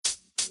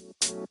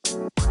Hey,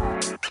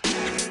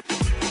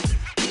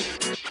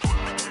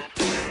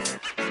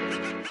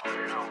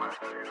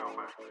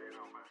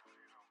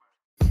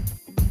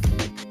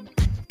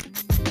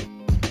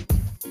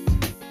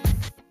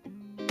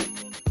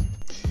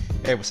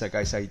 what's up,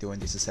 guys? How you doing?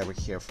 This is Eric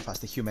here for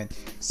Faster Human.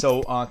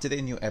 So today,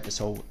 new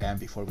episode, and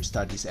before we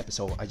start this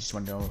episode, I just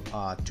want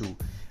to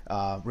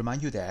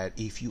remind you that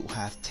if you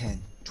have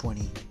 10,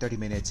 20, 30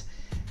 minutes,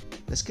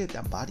 let's get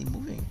that body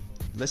moving.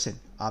 Listen,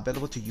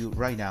 available to you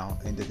right now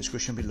in the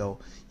description below.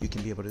 You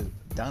can be able to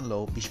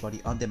download Beachbody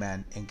On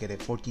Demand and get a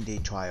 14-day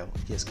trial.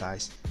 Yes,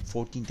 guys,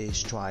 14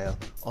 days trial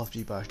of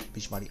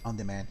Beachbody On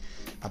Demand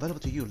available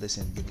to you.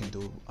 Listen, you can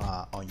do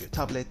on your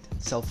tablet,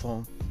 cell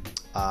phone,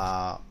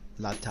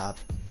 laptop,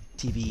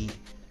 TV,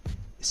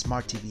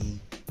 smart TV,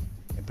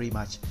 and pretty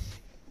much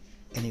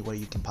anywhere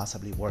you can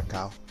possibly work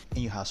out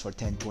in your house for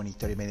 10, 20,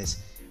 30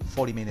 minutes,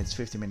 40 minutes,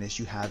 50 minutes,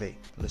 you have it.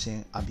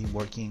 Listen, I've been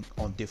working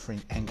on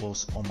different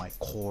angles on my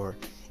core,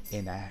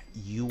 and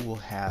you will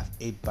have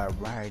a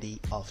variety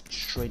of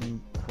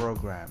training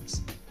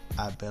programs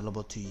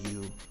available to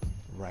you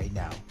right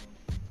now.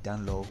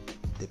 Download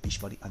the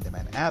Beachbody On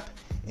Demand app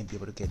and be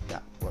able to get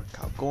that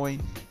workout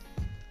going.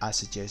 I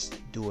suggest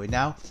do it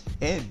now.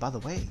 And by the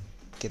way,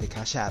 get the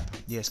Cash App.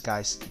 Yes,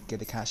 guys, get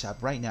the Cash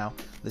App right now.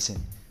 Listen,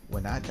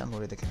 when I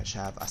downloaded the Cash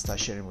App, I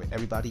start sharing with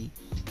everybody.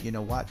 You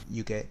know what?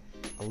 You get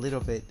a little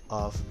bit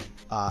of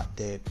a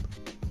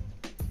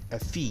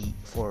fee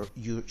for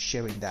you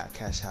sharing that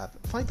Cash App.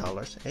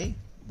 $5. Hey,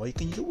 what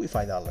can you do with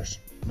 $5?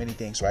 Many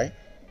things, right?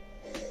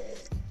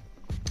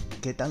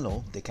 Get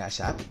download the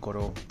Cash App. Go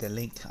to the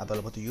link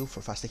available to you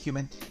for Faster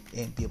Human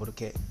and be able to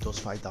get those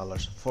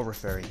 $5 for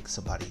referring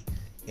somebody.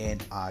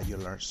 And you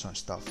learn some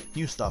stuff,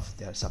 new stuff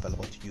that's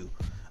available to you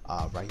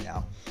right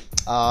now.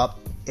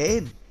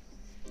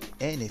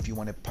 And if you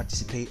want to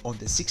participate on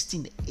the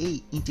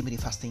 16-day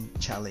intermittent fasting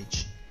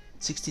challenge,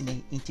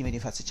 16-day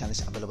intermittent fasting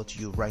challenge available to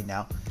you right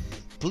now,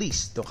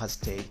 please don't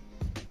hesitate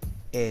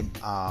and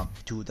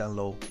to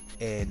download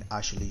and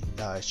actually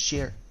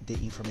share the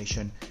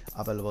information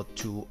available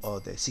to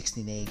the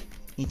 16-day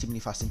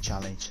intermittent fasting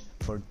challenge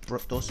for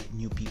those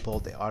new people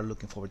that are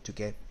looking forward to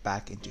get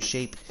back into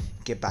shape,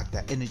 get back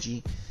that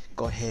energy.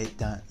 Go ahead,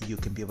 you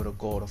can be able to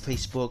go to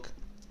Facebook,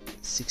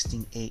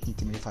 16-day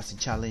intermittent fasting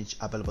challenge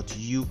available to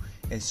you,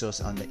 and so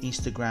it's on the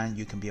Instagram.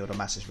 You can be able to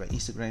message by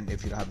Instagram.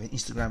 If you don't have an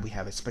Instagram, we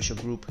have a special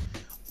group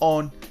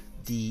on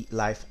the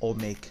Life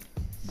Omeg,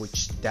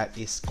 which that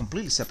is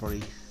completely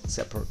separately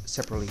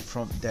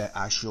from the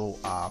actual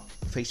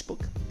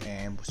Facebook,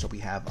 and so we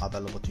have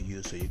available to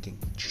you so you can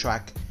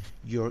track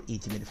your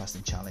intermittent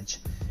fasting challenge.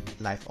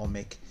 Life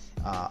Omeg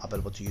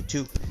available to you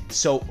too.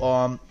 So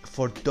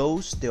for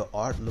those that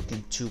are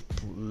looking to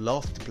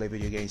love to play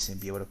video games and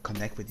be able to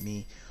connect with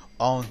me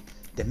on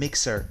the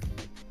Mixer,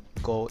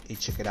 go and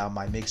check it out.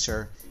 My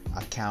Mixer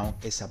account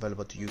is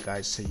available to you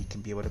guys, so you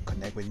can be able to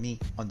connect with me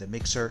on the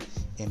Mixer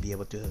and be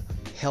able to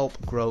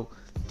help grow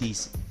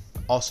these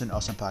awesome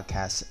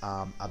podcasts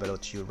available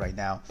to you right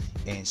now.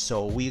 And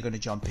so we're going to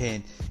jump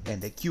in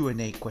and the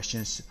Q&A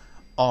questions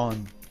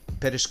on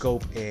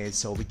Periscope, and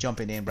so we're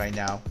jumping in right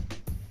now.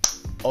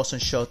 Awesome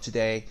show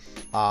today.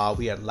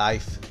 We are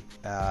live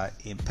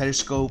in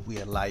Periscope.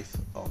 We are live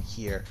on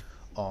here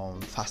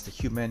on Faster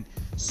Human.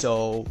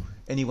 So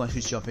anyone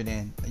who's jumping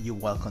in, you're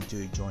welcome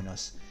to join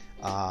us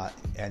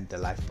and the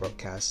live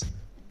broadcast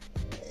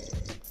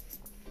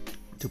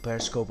to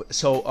Periscope.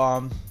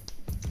 So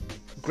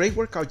great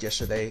workout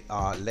yesterday.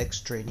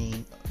 Legs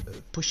training,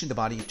 pushing the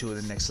body to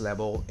the next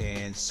level.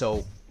 And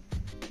so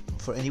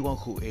for anyone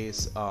who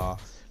is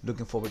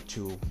looking forward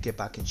to get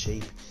back in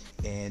shape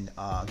and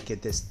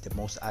get the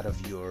most out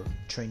of your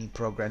training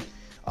program,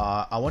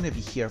 I want to be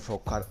here for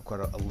quite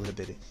a little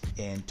bit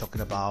and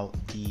talking about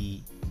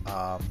the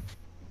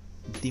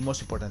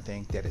most important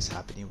thing that is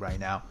happening right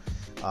now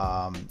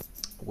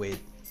with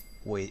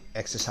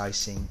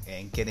exercising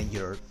and getting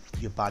your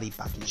body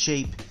back in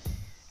shape.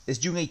 It's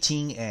June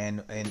 18,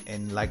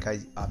 and like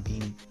I've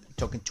been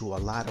talking to a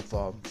lot of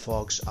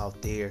folks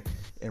out there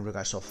in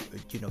regards of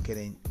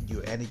getting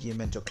your energy and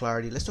mental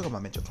clarity. Let's talk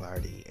about mental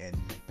clarity. And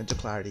mental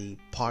clarity,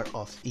 part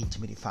of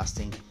intermittent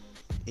fasting,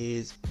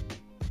 is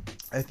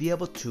be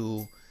able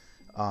to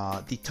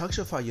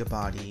detoxify your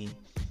body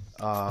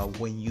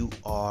when you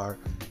are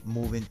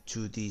moving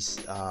to this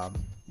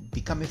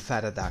becoming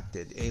fat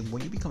adapted. And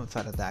when you become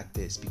fat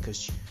adapted, it's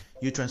because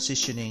you're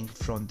transitioning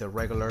from the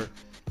regular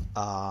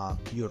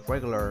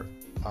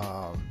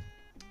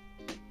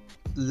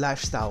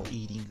lifestyle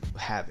eating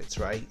habits,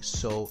 right?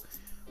 So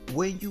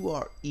when you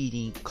are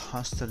eating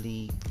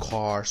constantly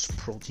carbs,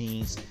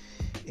 proteins,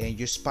 and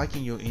you're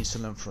spiking your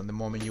insulin from the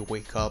moment you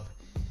wake up,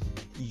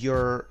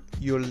 you're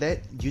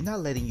not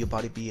letting your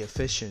body be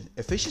efficient.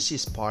 Efficiency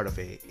is part of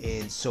it.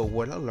 And so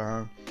what I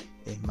learned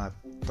in my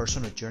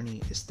personal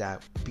journey is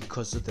that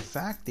because of the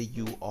fact that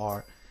you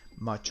are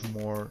much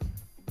more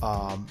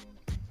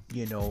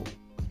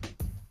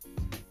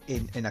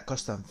in a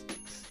constant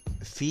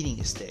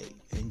feeding state,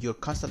 and you're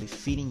constantly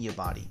feeding your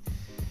body,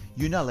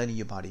 you're not letting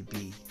your body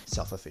be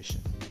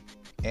self-efficient.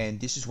 And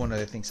this is one of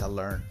the things I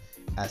learned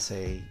as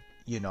a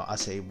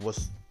as a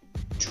was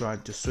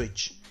trying to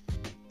switch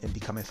and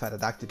becoming fat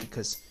adapted,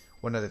 because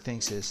one of the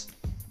things is,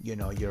 you're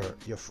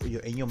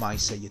in your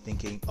mindset, you're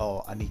thinking,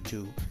 oh, I need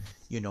to,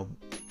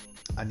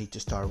 I need to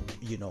start,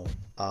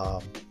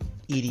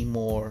 eating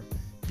more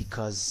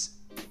because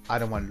I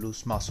don't want to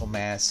lose muscle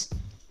mass,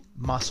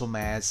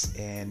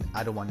 and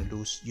I don't want to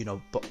lose, I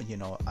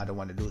don't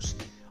want to lose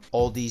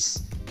all these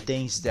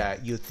things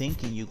that you're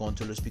thinking you're going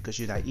to lose because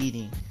you're not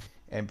eating.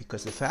 And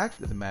because the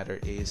fact of the matter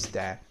is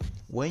that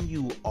when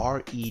you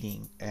are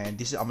eating, and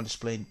this is, I'm going to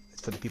explain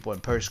for the people in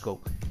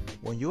Periscope,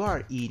 when you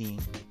are eating,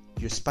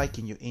 you're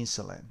spiking your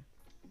insulin.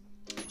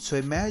 So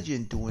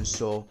imagine doing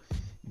so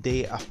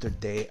day after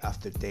day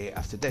after day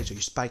after day. So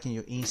you're spiking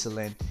your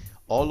insulin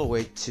all the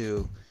way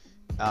to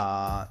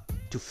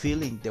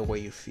feeling the way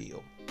you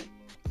feel.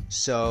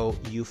 So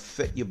you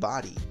fit your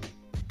body,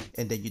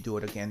 and then you do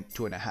it again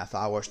 2.5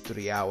 hours,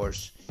 3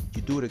 hours.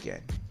 You do it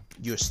again.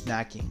 You're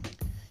snacking.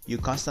 You're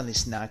constantly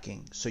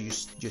snacking. So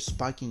you're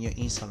spiking your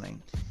insulin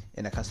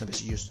in a constant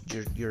basis.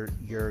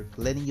 You're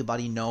letting your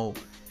body know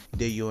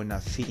that you're in a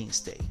feeding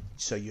state.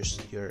 So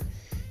you're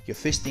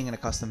feasting on a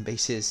constant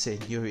basis,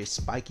 and you're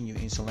spiking your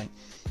insulin.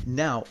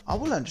 Now, I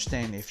will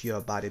understand if you're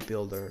a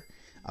bodybuilder.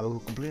 I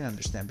will completely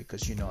understand,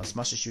 because as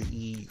much as you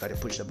eat, you gotta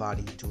push the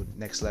body to the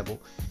next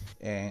level,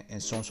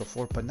 and so on and so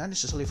forth. But not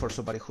necessarily for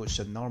somebody who's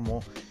a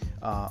normal,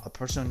 a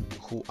person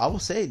who, I will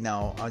say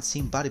now, I've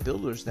seen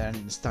bodybuilders that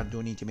start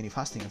doing intermittent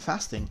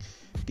fasting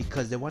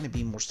because they want to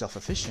be more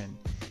self-efficient.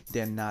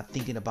 They're not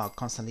thinking about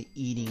constantly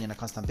eating on a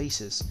constant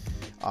basis.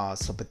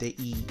 But they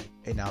eat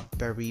in a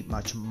very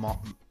much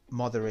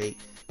moderate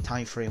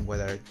time frame,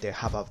 whether they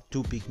have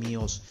 2 big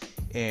meals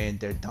and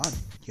they're done.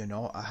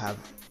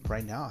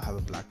 Right now I have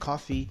a black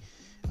coffee,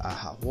 I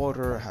have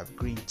water, I have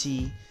green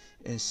tea,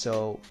 and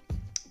so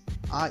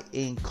I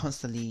am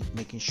constantly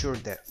making sure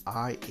that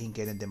I am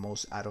getting the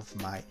most out of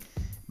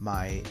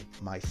my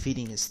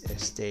feeding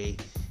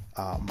state,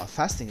 my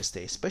fasting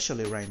state,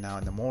 especially right now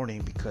in the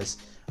morning, because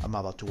I'm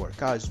about to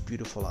work out. It's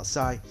beautiful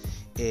outside,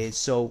 and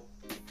so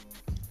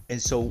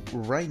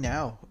right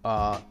now,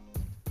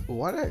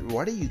 what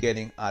are you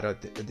getting out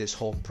of this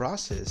whole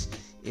process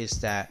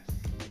is that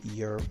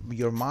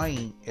your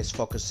mind is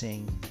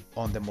focusing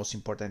on the most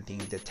important thing,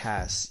 the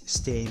task,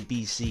 staying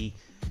busy,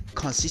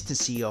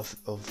 consistency of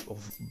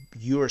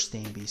your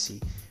staying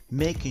busy,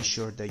 making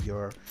sure that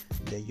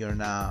you're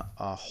not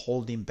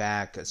holding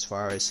back as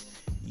far as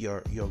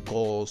your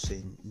goals,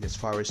 and as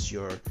far as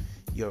your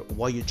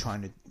what you're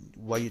trying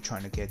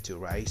to get to,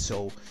 right?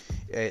 So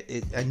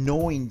and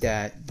knowing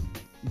that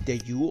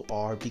you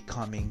are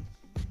becoming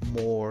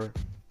more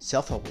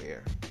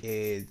self-aware,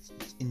 is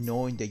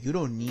knowing that you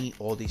don't need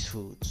all these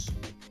foods.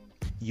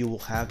 You will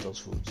have those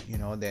foods.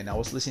 Then I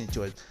was listening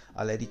to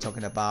a lady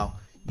talking about,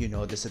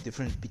 there's a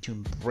difference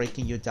between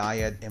breaking your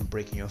diet and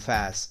breaking your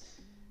fast.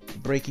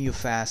 Breaking your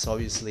fast,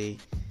 obviously,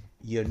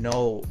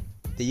 that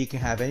you can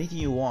have anything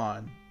you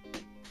want,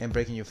 and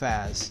breaking your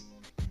fast,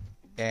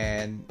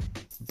 and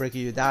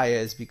breaking your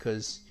diet is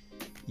because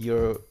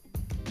you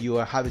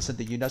are having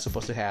something you're not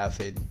supposed to have,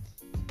 and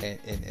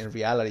in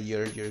reality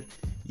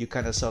you're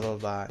kind of sort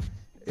of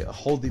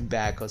holding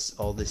back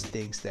all these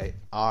things that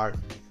are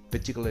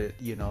particular,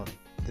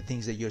 the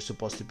things that you're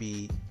supposed to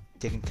be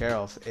taking care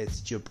of.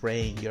 It's your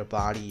brain, your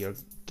body, your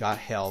gut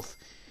health.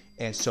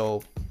 And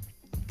so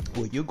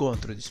when you're going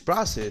through this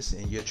process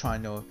and you're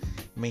trying to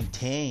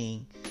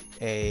maintain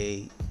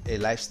a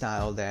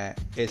lifestyle that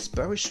is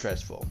very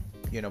stressful,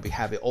 we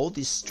have all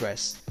this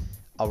stress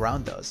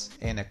around us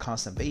in a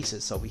constant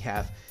basis. So we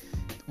have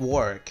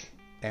work,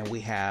 and we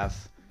have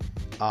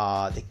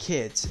the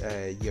kids,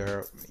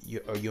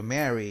 you're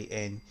married,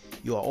 and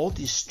you are all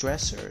these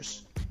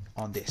stressors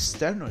on the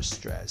external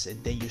stress,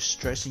 and then you're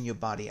stressing your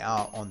body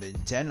out on the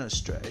internal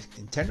stress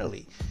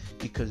internally,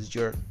 because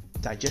your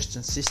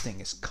digestion system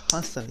is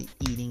constantly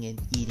eating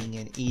and eating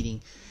and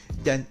eating.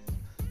 Then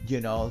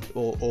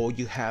or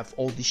you have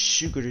all these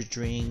sugar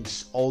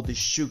drinks, all these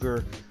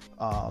sugar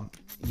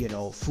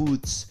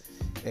foods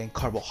and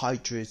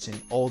carbohydrates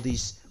and all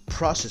these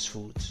processed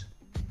foods.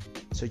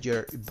 So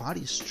your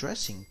body is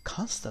stressing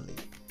constantly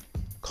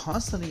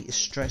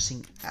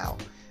stressing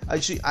out.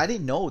 Actually, I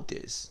didn't know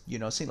this,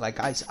 saying like,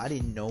 guys, I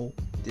didn't know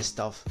this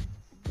stuff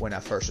when I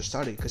first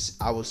started, because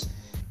I was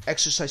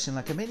exercising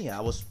like a maniac.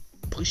 I was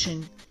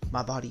pushing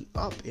my body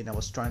up, and I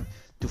was trying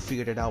to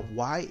figure it out.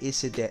 Why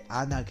is it that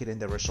I'm not getting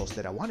the results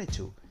that I wanted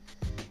to?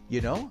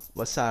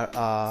 What's up,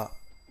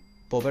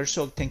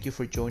 Boverso? Thank you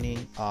for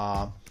joining.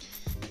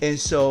 And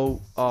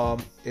so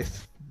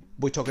if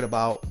we're talking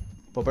about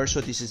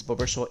Boverso, this is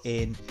Boverso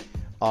in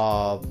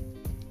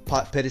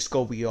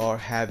Periscope. We are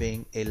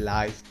having a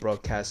live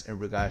broadcast in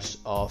regards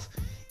of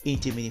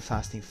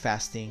intermittent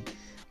fasting.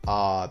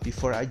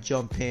 Before I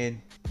jump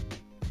in,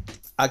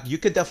 you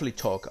can definitely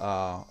talk,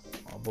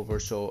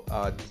 Boverso.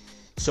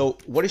 So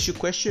what is your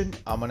question?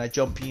 I'm gonna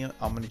jump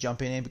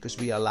in because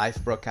we are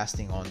live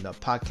broadcasting on the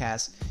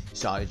podcast.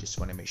 So I just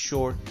want to make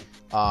sure,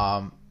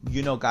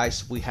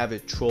 guys, we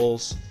have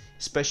trolls,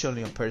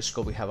 especially on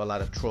Periscope. We have a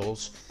lot of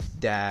trolls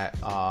that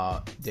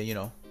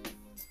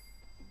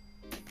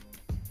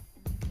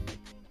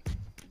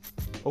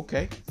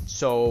Okay.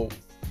 So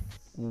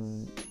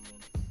in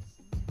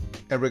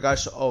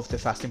regards of the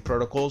fasting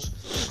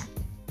protocols,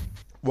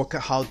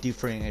 how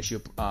different is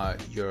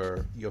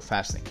your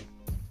fasting?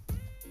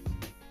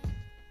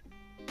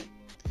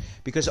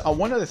 Because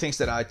one of the things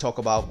that I talk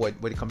about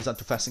when it comes down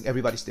to fasting,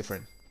 everybody's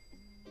different.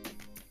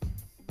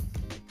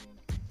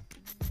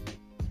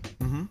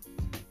 Mm-hmm.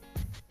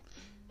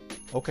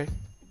 Okay.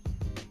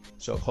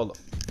 So hold on.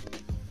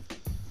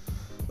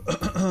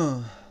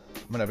 I'm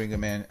gonna bring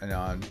him in and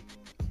on.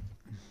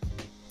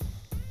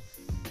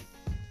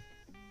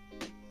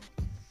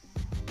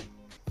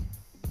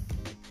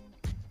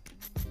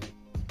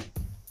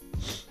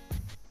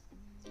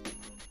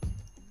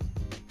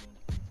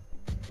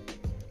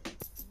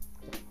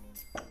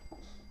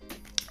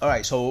 All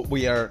right, so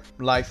we are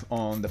live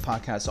on the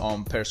podcast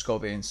on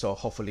Periscope, and so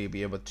hopefully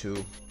be able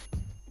to.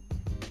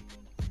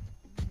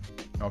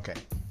 Okay.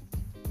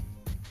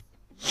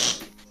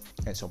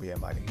 And so we're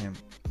inviting him.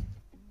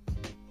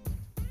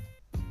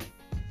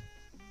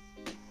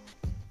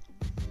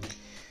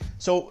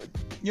 So,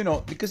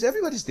 because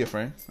everybody's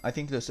different, I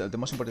think the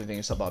most important thing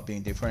is about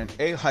being different.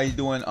 Hey, how you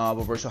doing,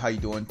 Roberto? How you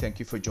doing? Thank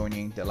you for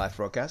joining the live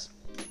broadcast.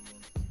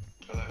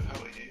 Hello,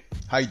 how are you?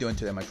 How you doing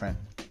today, my friend?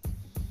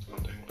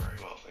 I'm doing very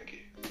well, thank you.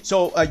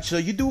 So, so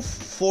you do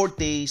 4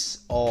 days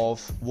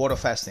of water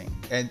fasting,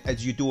 and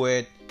as you do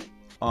it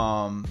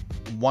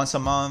once a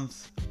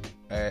month,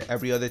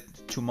 every other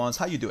 2 months.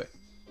 How you do it?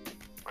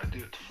 I do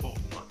it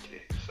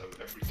fortnightly, so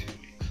every 2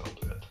 weeks I'll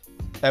do it.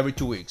 Every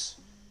 2 weeks.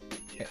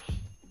 Yes.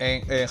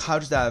 And how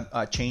does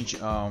that change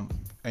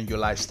in your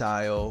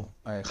lifestyle?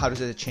 How does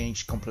it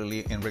change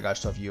completely in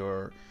regards of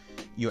your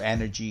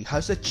energy? How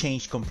does it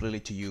change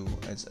completely to you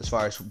as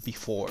far as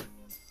before?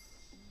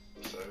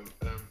 So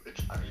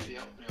it's actually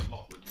helped me a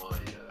lot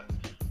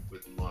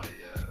with my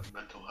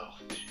mental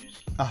health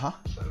issues. Uh-huh.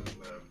 So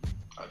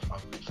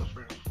I've been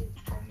suffering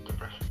from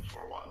depression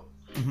for a while,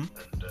 Mm-hmm.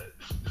 and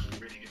this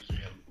really gives me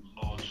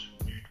a large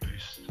mood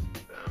boost,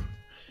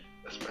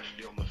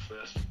 especially on the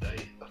first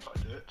day that I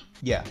do it.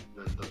 Yeah.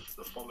 Then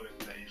the following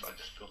days, I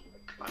just feel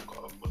like I've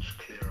got a much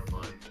clearer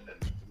mind,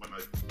 and when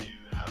I do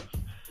have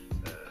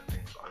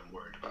things I'm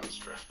worried about,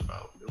 stressed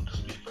about, it'll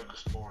just be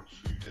focused more on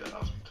food. It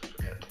allows me to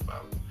forget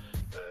about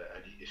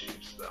any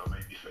issues that I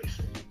may be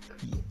facing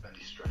and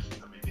any stress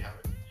that I may be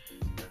having.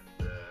 And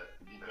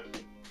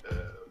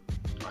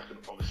I can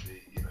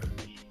obviously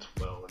eat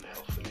well and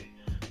healthily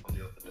on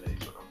the other days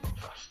when I'm not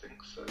fasting.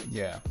 So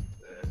Yeah.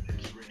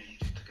 it's really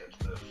easy to get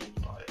the full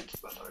diet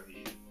that I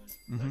need.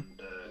 Mm-hmm.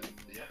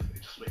 And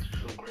it just makes me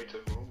feel great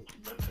overall,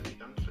 mentally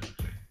and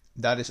physically.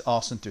 That is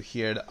awesome to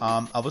hear.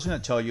 I was going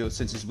to tell you,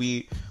 since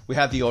we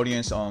have the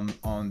audience on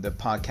the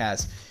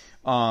podcast,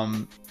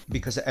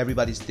 because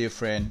everybody's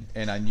different,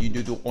 and you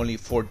do only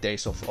 4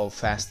 days of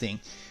fasting.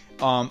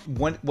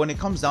 When it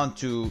comes down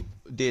to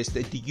this,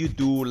 do you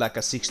do like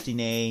a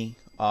 16A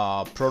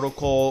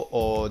protocol,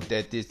 or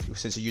that this,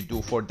 since you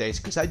do 4 days?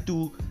 Because I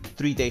do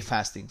 3-day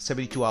fasting,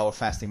 72-hour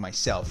fasting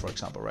myself, for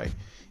example, right?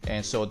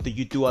 And so, do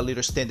you do a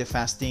little standard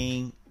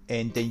fasting,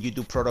 and then you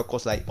do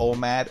protocols like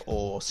OMAD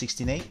or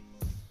 16A?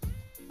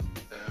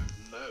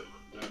 No,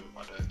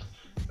 I don't.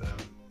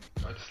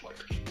 I just like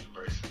to keep it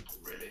very simple,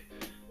 really.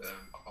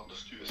 I'll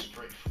just do a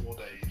straight 4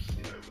 days,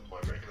 with my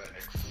regular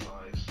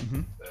exercise,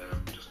 Mm-hmm.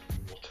 just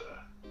water.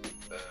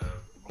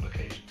 On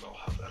occasions, I'll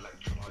have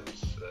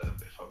electrolytes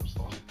if I'm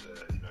starting to,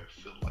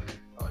 feel like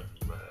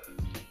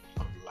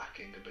I'm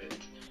lacking a bit.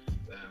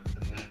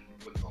 And then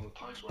on the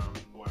times where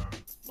I'm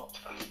not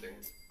fasting,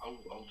 I'll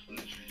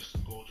literally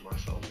just gorge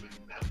myself in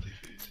healthy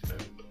foods, with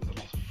a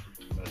lot of fruit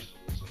and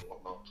vegetables and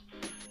whatnot.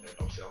 And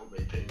obviously I'll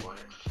maintain my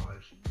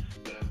exercise.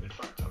 In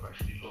fact, I've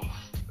actually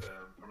lost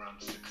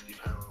around 60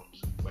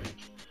 pounds in weight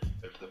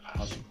over the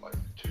past like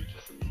 2 to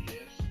 3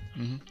 years.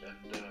 Mm-hmm.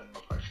 And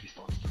I've actually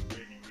started to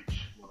really reach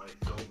my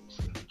goals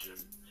in the gym,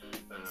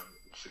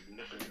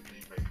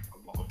 significantly make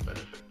a lot of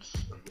benefits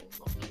and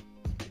whatnot.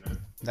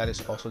 That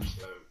is awesome.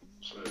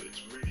 So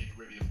it's really,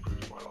 really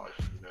improved my life.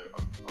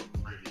 I'm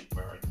really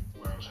where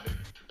I was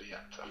hoping to be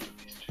at after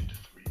these 2 to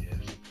 3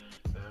 years.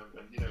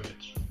 And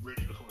it's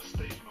really become a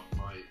staple of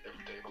my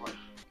everyday life.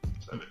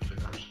 So it's been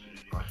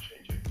absolutely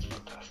life-changing. It's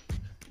fantastic.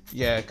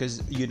 Yeah,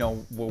 because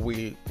what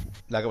we,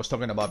 like I was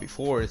talking about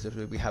before, is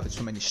that we have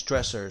so many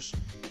stressors,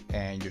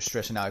 and you're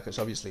stressing out because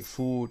obviously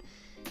food,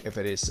 if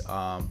it is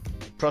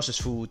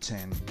processed foods,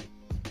 and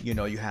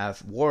you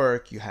have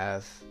work, you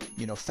have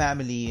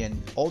family, and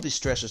all these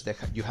stressors that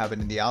you have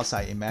in the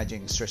outside.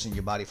 Imagine stressing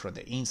your body from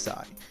the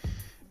inside.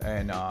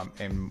 And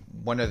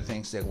one of the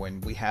things that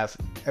when we have,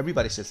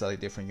 everybody's slightly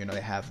different.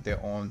 They have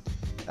their own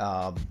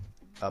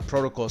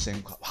protocols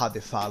and how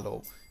they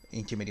follow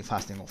intermittent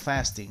fasting or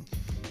fasting.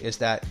 Is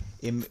that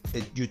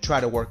you try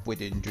to work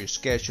within your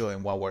schedule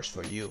and what works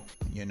for you.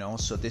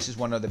 So this is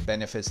one of the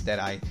benefits that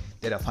I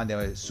find that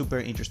is super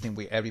interesting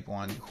with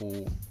everyone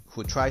who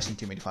tries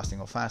intermittent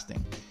fasting or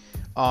fasting.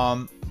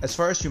 As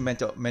far as your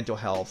mental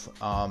health,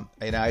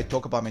 and I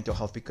talk about mental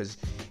health because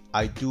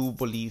I do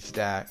believe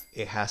that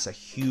it has a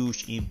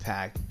huge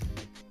impact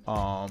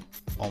on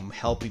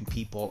helping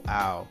people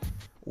out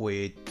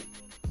with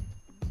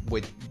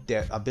with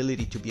their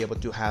ability to be able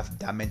to have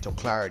that mental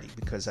clarity,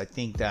 because I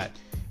think that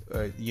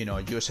you know,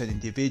 you as an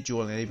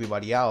individual and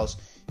everybody else,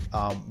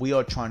 we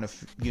are trying to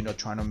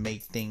trying to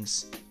make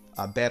things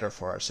better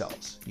for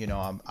ourselves. You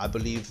know, I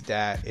believe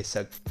that it's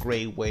a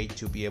great way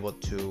to be able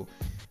to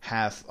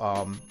have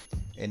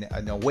in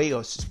a way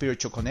of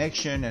spiritual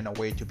connection, and a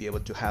way to be able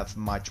to have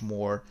much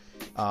more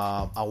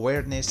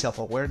awareness,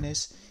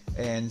 self-awareness.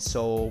 And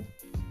so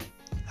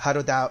how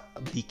did that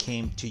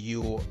became to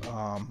you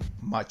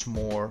much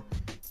more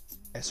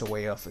as a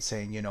way of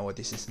saying, you know,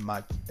 this is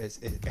much,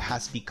 it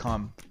has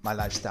become my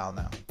lifestyle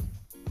now?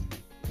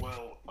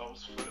 Well, I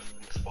was first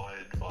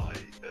inspired by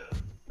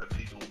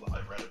people that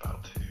I read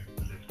about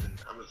who lived in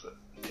Amazon,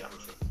 in the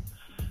Amazon,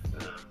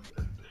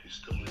 and who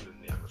still live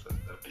in the Amazon.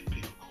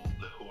 People called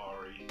the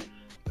Huari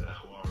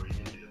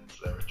Indians.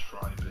 They're a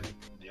tribe in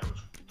the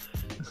Amazon,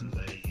 and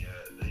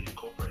they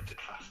incorporated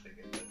fasting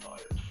in their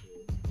diet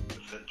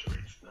for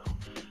centuries now.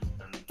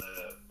 And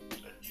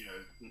you know,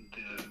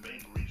 the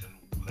main reason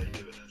they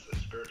do it is a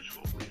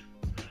spiritual reason.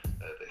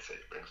 They say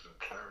it brings them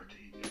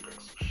clarity, it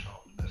brings them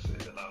sharpness,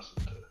 it allows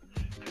them to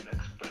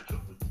connect better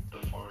with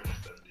the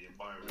forest and the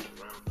environment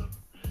around them.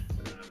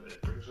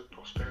 It brings them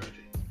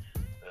prosperity.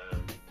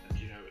 And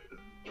you know,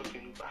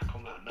 looking back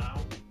on that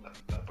now,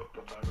 that book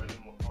that I read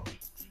and whatnot,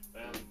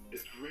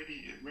 it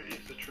really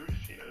is the truth.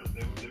 You know,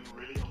 they were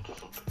really onto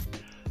something.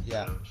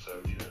 Yeah. So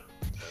you know,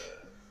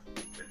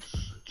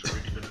 it's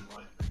really been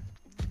enlightening.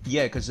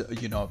 Yeah, because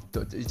you know,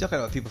 you're talking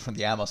about people from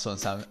the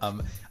Amazons.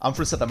 I'm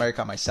from South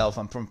America myself.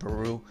 I'm from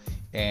Peru,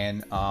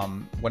 and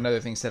one of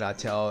the things that I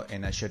tell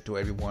and I share to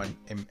everyone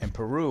in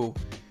Peru,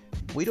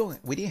 we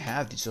didn't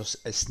have these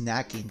just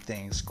snacking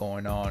things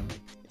going on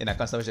in a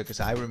constant, because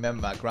I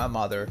remember my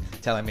grandmother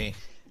telling me,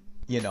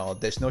 you know,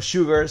 there's no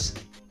sugars,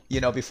 you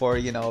know, before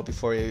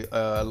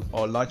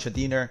or lunch or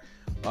dinner,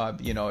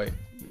 you know.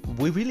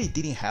 We really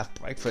didn't have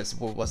breakfast.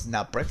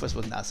 Breakfast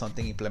was not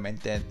something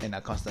implemented in a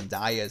constant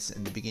diet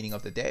in the beginning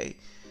of the day.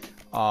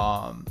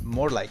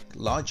 More like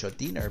lunch or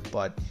dinner,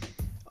 but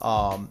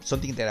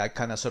something that I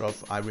kind of sort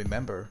of I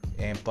remember,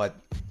 and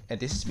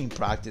this has been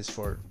practiced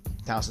for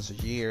thousands of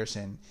years,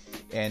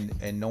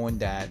 and knowing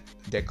that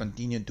they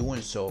continue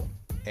doing so,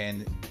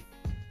 and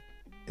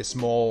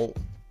small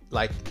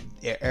like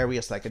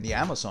areas like in the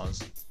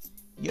Amazons,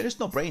 yeah, it's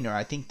no brainer.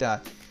 I think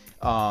that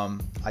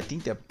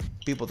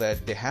people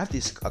that they have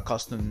this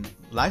accustomed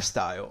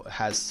lifestyle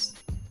has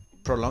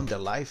prolonged their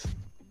life,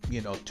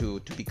 you know,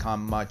 to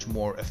become much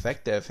more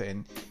effective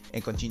and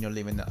continue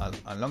living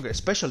a longer,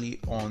 especially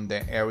on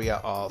the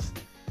area of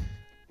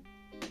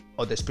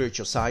the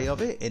spiritual side of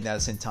it. And at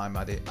the same time,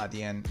 at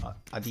the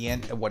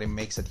end, what it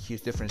makes a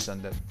huge difference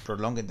on the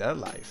prolonging their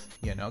life,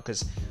 you know,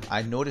 because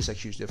I notice a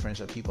huge difference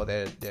of people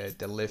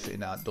that live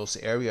in those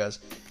areas.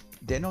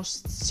 They don't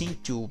seem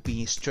to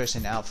be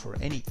stressing out for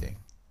anything,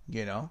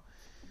 you know.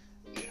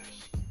 Yes.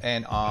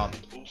 And also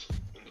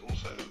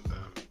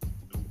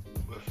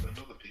with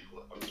another people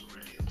that I was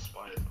really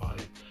inspired by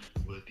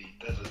were the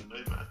desert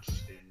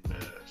nomads in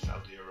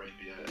Saudi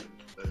Arabia and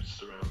those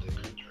surrounding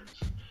countries.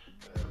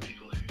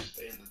 People who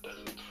stay in the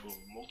desert for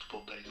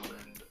multiple days on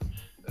end,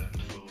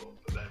 and for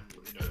them,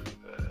 you know,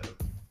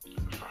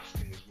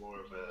 fasting is more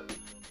of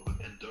an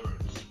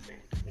endurance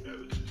thing. You know,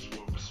 it's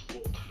more of a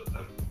sport for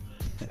them.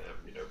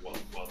 You know,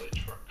 while they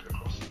trek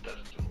across the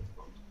desert and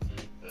whatnot.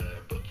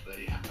 But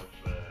they have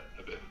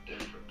a bit of a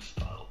different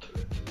style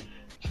to it.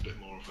 It's a bit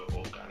more of an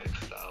organic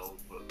style,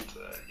 but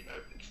you know,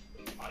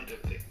 I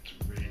don't think it's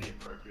really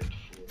appropriate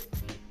for,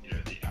 you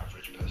know, the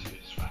average person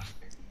who's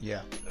fasting.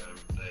 yeah.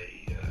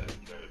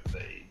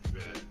 They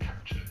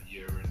capture the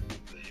urine.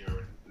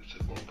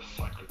 It's more of a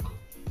cyclical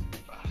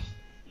fast.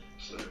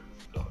 So they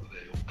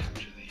all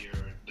capture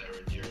their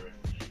own urine,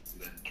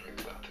 and then drink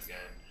that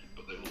again.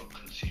 But they will not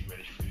consume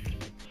any food.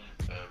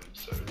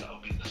 So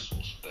that'll be the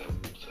source of their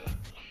water.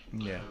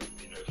 Yeah.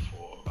 You know,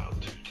 for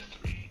about 2 to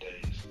 3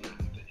 days,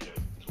 and you know,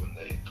 when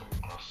they come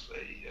across a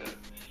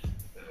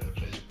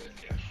place where they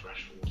can get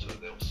fresh water,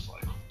 they'll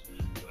cycle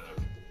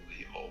all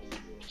the old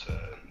water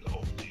and the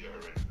old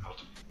urine out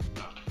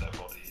of their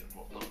body and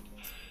whatnot.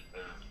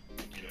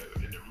 You know,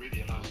 and it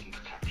really allows them to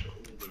capture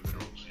all the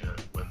minerals. You know,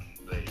 when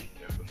they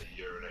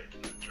urinate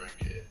and then drink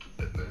it,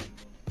 and then,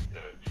 you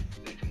know,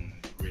 they can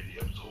really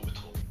absorb it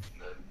all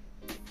and then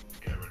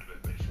get rid of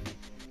it basically.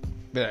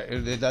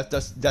 Yeah,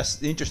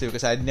 that's interesting,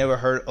 because I never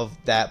heard of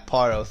that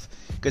part of,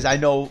 because I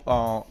know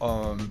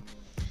on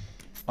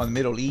the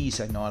Middle East,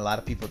 I know a lot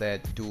of people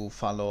that do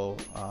follow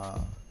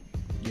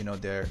you know,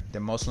 they're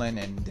Muslim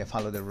and they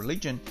follow their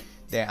religion.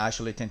 They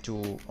actually tend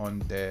to on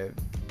the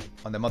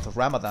month of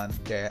Ramadan,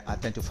 they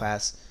tend to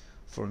fast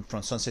from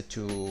sunset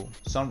to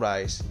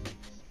sunrise,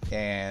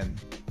 and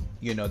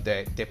you know,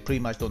 they pretty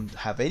much don't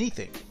have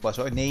anything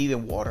whatsoever, not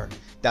even water.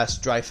 That's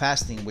dry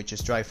fasting, which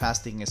is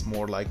is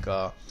more like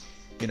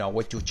you know,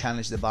 way to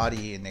challenge the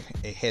body, and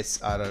it hits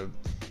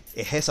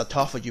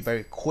autophagy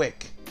very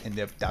quick in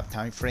that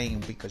time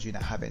frame, because you're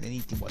not having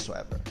anything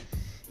whatsoever.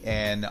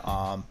 And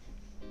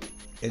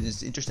it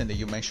is interesting that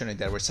you mentioned that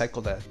they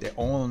recycle their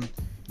own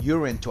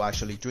urine to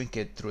actually drink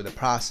it through the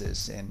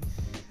process. And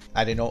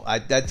I didn't know.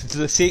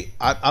 See,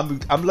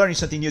 I'm learning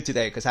something new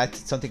today because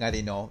something I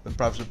didn't know. And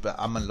probably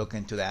I'm gonna look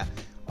into that.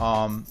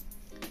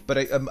 But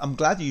I'm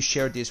glad you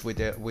shared this with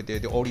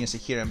the audience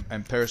here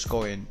and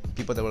Periscope and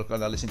people that were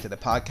gonna listen to the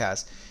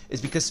podcast.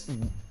 Is because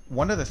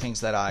one of the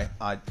things that I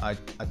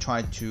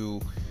try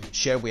to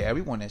share with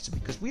everyone is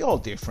because we all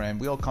different.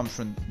 We all come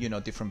from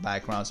different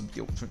backgrounds,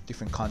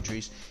 different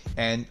countries,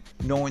 and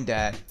knowing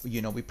that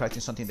we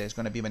practice something that is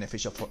going to be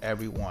beneficial for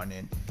everyone.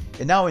 And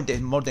now and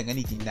then, more than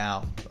anything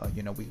now,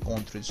 we're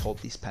going through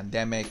this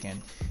pandemic,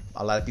 and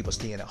a lot of people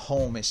staying at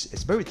home.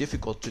 It's very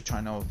difficult to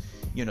trying to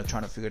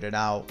figure it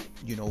out.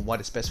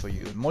 What is best for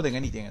you. More than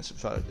anything, as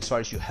far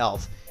as your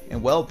health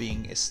and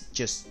well-being, is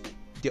just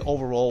the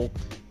overall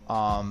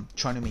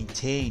trying to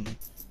maintain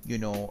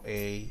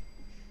a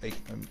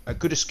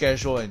good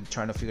schedule and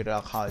trying to figure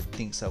out how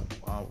things are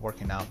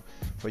working out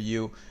for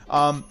you.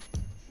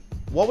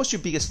 What was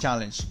your biggest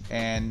challenge?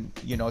 And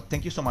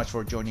thank you so much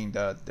for joining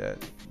the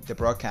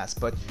broadcast.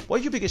 But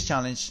what your biggest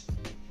challenge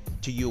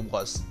to you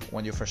was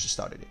when you first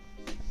started it?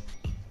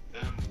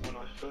 When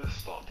I first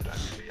started,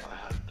 actually, I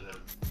had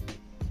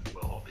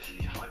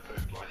obviously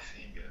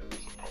hypoglycemia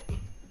was a problem.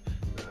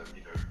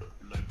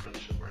 Low blood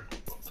sugar and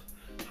whatnot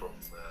from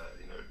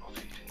not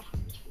eating for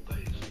multiple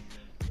days.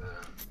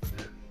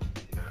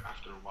 And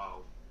after a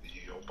while,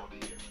 your body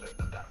gets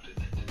adapted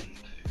to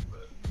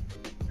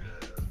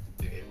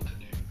being able to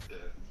do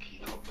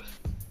ketolysis.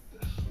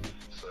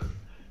 So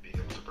being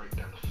able to break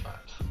down the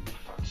fat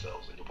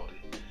cells in your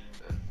body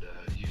and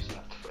use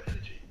that for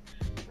energy.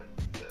 And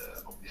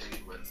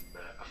obviously, when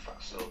a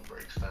fat cell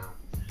breaks down,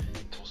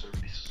 it also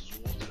releases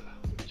water,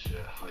 which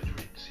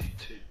hydrates you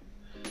too.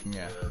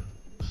 Yeah.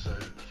 So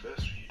the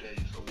first few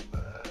days of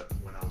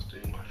when I was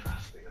doing my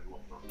fasting and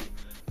whatnot,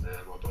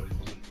 my body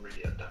wasn't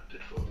really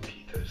adapted for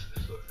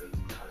ketosis and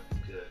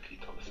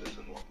ketolysis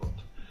and whatnot.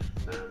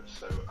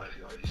 So I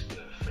used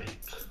to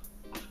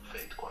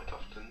faint quite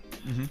often.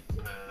 Mm-hmm.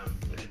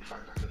 In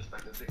fact, I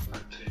can think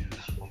back to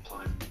this one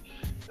time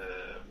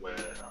where,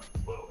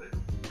 it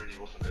really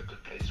wasn't a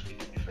good place for me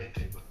to be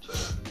fainting, but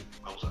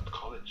I was at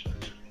college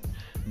actually.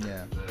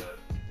 Yeah. And,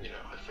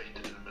 I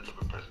fainted in the middle of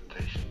a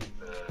presentation.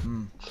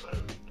 So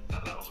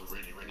that was a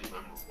really, really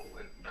memorable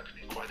and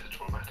actually quite a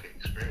traumatic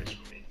experience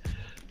for me.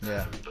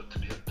 Yeah. But to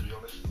be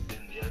honest,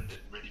 in the end,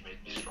 it really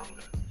made me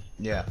stronger.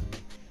 Yeah.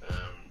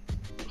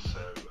 So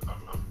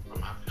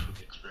I'm happy for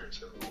the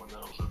experience everyone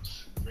else.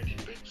 It's a really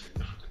big,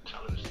 significant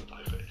challenge that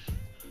I face.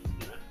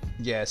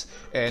 Yes,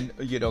 and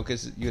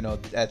because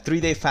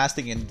 3-day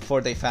fasting and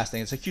 4-day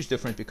fasting, it's a huge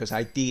difference because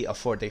I did a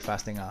 4-day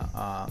fasting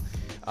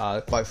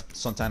quite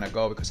some time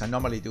ago because I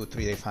normally do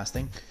 3-day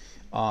fasting,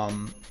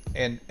 and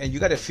you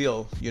got to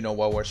feel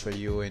what works for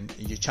you, and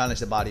you challenge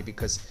the body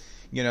because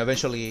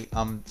eventually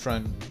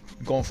from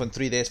going from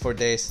 3 days 4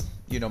 days,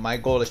 my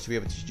goal is to be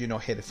able to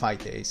hit 5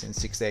 days and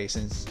 6 days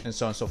and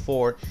so on and so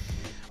forth.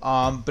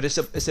 But it's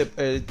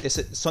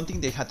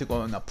something they had to go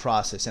on a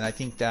process, and I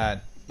think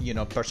that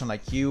a person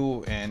like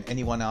you and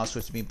anyone else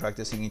who's been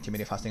practicing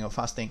intermittent fasting or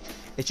fasting,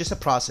 it's just a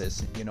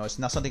process. It's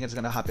not something that's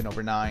going to happen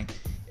overnight,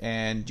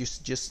 and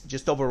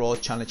just overall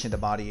challenging the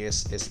body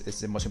is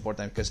the most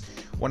important. Because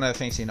one of the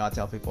things I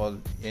tell people,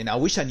 and I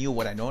wish I knew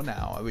what I know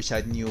now. I wish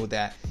I knew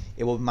that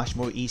it was much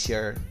more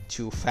easier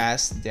to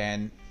fast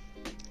than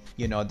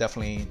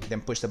definitely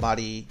than push the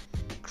body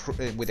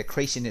with the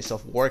craziness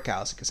of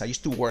workouts. Because I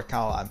used to work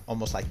out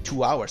almost like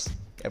 2 hours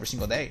every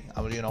single day.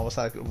 I was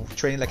like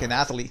training like an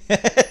athlete,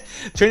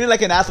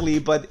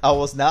 but I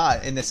was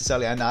not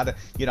necessarily. I'm not,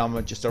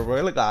 I'm just a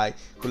regular guy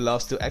who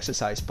loves to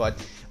exercise. But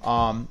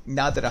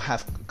now that I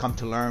have come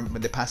to learn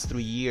in the past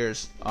 3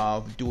 years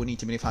of doing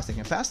intermittent fasting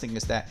and fasting,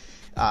 is that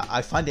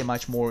I find it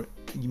much more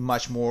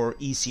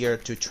easier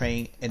to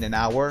train in an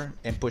hour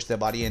and push the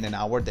body in an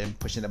hour than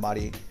pushing the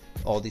body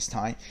all this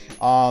time.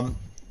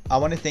 I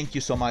want to thank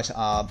you so much,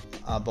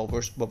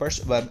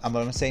 Boberso. I'm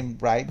going to say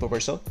right,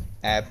 Boberso,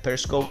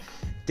 Periscope.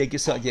 Thank you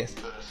so much. Yes,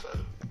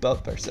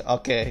 Boberso.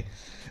 Okay.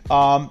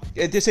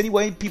 Is there any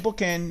way people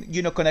can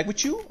connect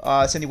with you?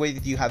 Is there any way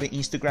that you have an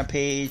Instagram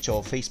page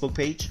or Facebook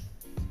page?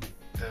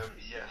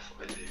 Yes,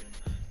 I do.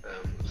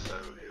 So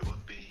it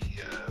would be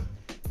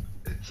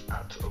it's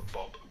at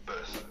Bob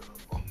Berso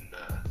on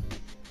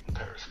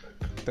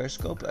Periscope.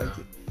 Periscope.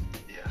 Okay.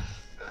 Yes,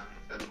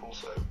 and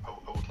also I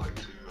would like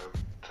to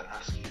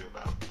ask you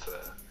about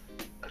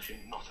actually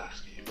not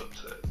ask you, but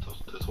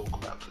to talk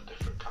about the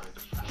different kind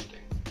of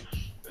fasting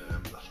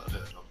that I've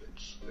heard of.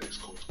 It's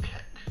called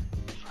Keck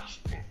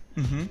fasting.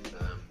 Mm-hmm.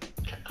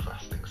 Keck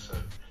fasting. So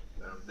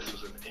this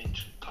was an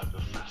ancient type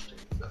of fasting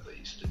that they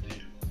used to do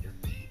in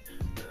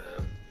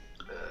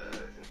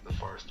the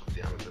forest of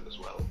the Amazon as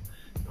well,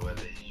 where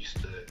they used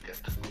to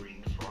get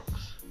green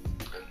frogs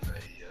and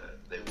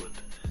they would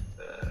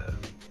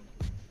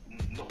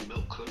not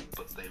milk them,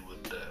 but they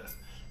would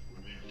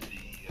remove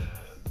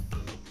the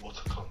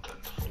water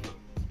content from them,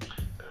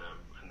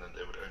 and then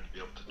they would only be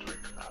able to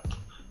drink that.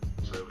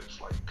 So it's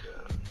like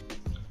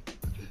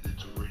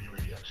it's really,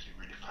 really, actually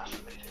really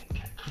fascinating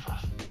Keck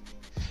fasting.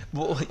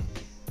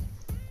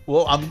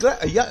 Well, I'm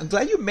glad. Yeah, I'm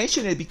glad you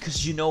mentioned it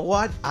because you know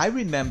what? I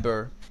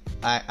remember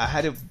I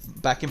had it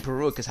back in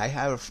Peru because I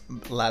have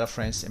a lot of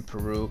friends in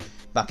Peru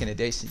back in the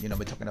days. You know,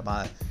 we're talking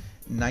about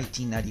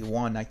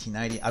 1991,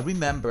 1990. I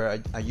remember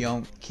a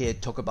young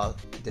kid talk about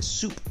the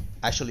soup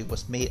actually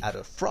was made out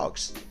of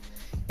frogs,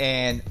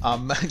 and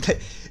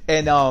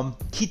and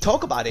he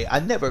talked about it.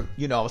 I never,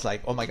 you know, I was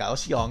like, oh my god, I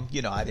was young.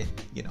 I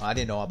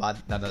didn't know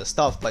about none of the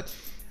stuff, but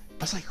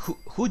I was like,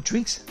 who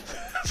drinks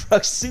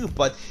frog soup?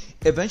 But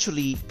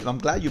eventually, I'm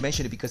glad you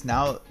mentioned it because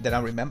now that I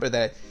remember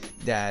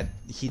that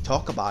he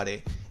talked about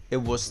it, it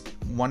was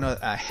one of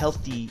a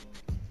healthy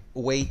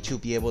way to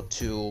be able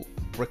to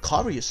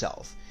recover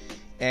yourself.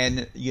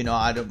 And we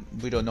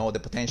don't know the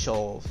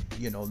potential,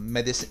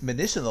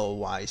 medicinal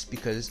wise,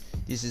 because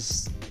this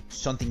is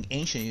something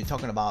ancient. You're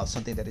talking about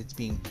something that it's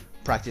being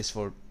practiced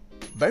for a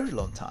very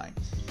long time,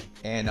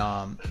 and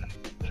And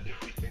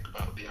if we think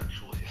about the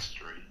actual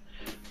history,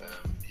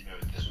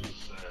 this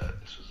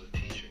was a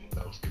teaching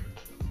that was given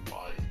to them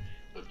by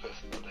the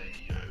person that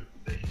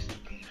they used to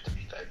believe to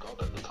be their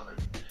god at the time.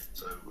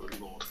 So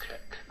Lord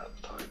Keck at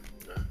the time,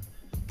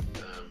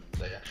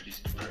 they actually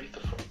used to pray to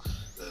frogs.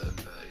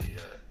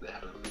 They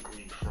had a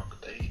green frog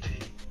deity.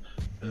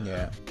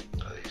 Yeah.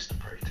 They used to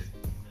pray to.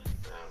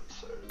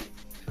 So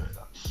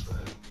that's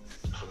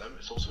for them.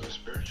 It's also a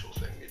spiritual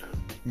thing.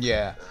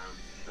 Yeah.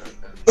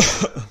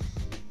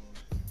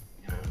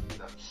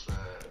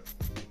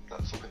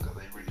 That's something that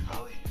they really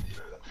value.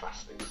 That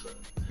fasting. So.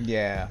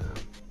 Yeah.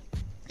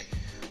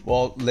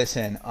 Well,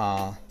 listen,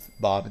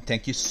 Bob,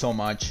 thank you so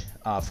much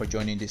for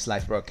joining this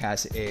live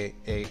broadcast.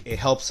 It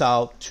helps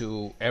out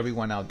to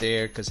everyone out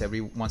there because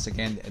once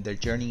again, their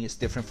journey is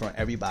different from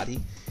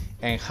everybody,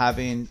 and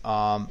having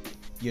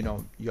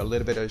your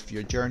little bit of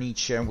your journey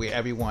sharing with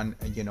everyone,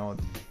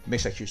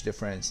 makes a huge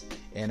difference.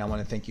 And I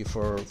want to thank you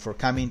for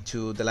coming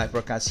to the live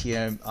broadcast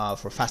here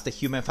for Faster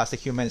Human. Faster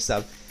Human is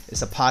a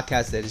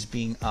podcast that is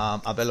being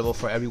available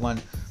for everyone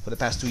for the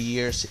past 2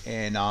 years,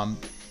 and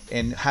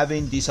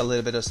having these a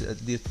little bit of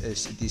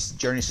these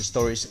journeys and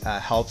stories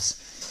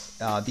helps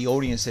the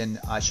audience and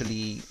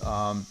actually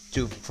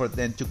for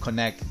them to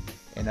connect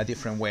in a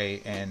different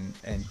way. And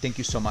thank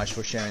you so much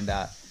for sharing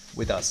that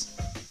with us.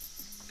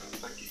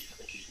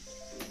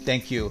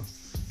 Thank you.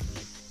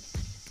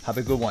 Have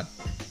a good one.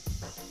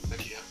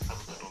 Thank you. Have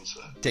a good one,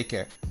 sir. Take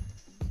care.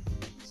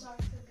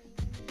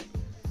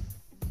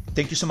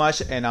 Thank you so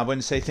much, and I want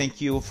to say thank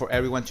you for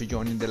everyone to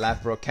joining the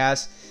live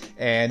broadcast.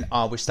 And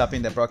we're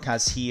stopping the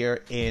broadcast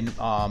here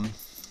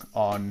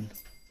on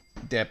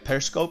the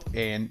Periscope,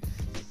 and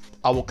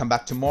I will come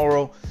back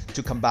tomorrow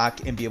to come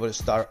back and be able to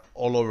start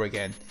all over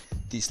again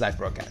this live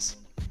broadcast.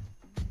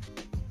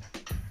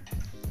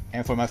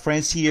 And for my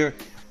friends here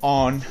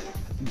on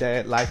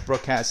the live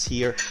broadcast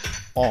here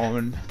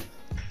on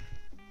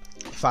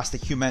Faster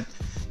Human,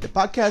 the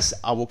podcast,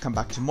 I will come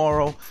back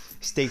tomorrow.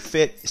 Stay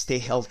fit, stay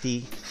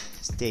healthy,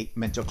 stay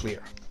mental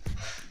clear.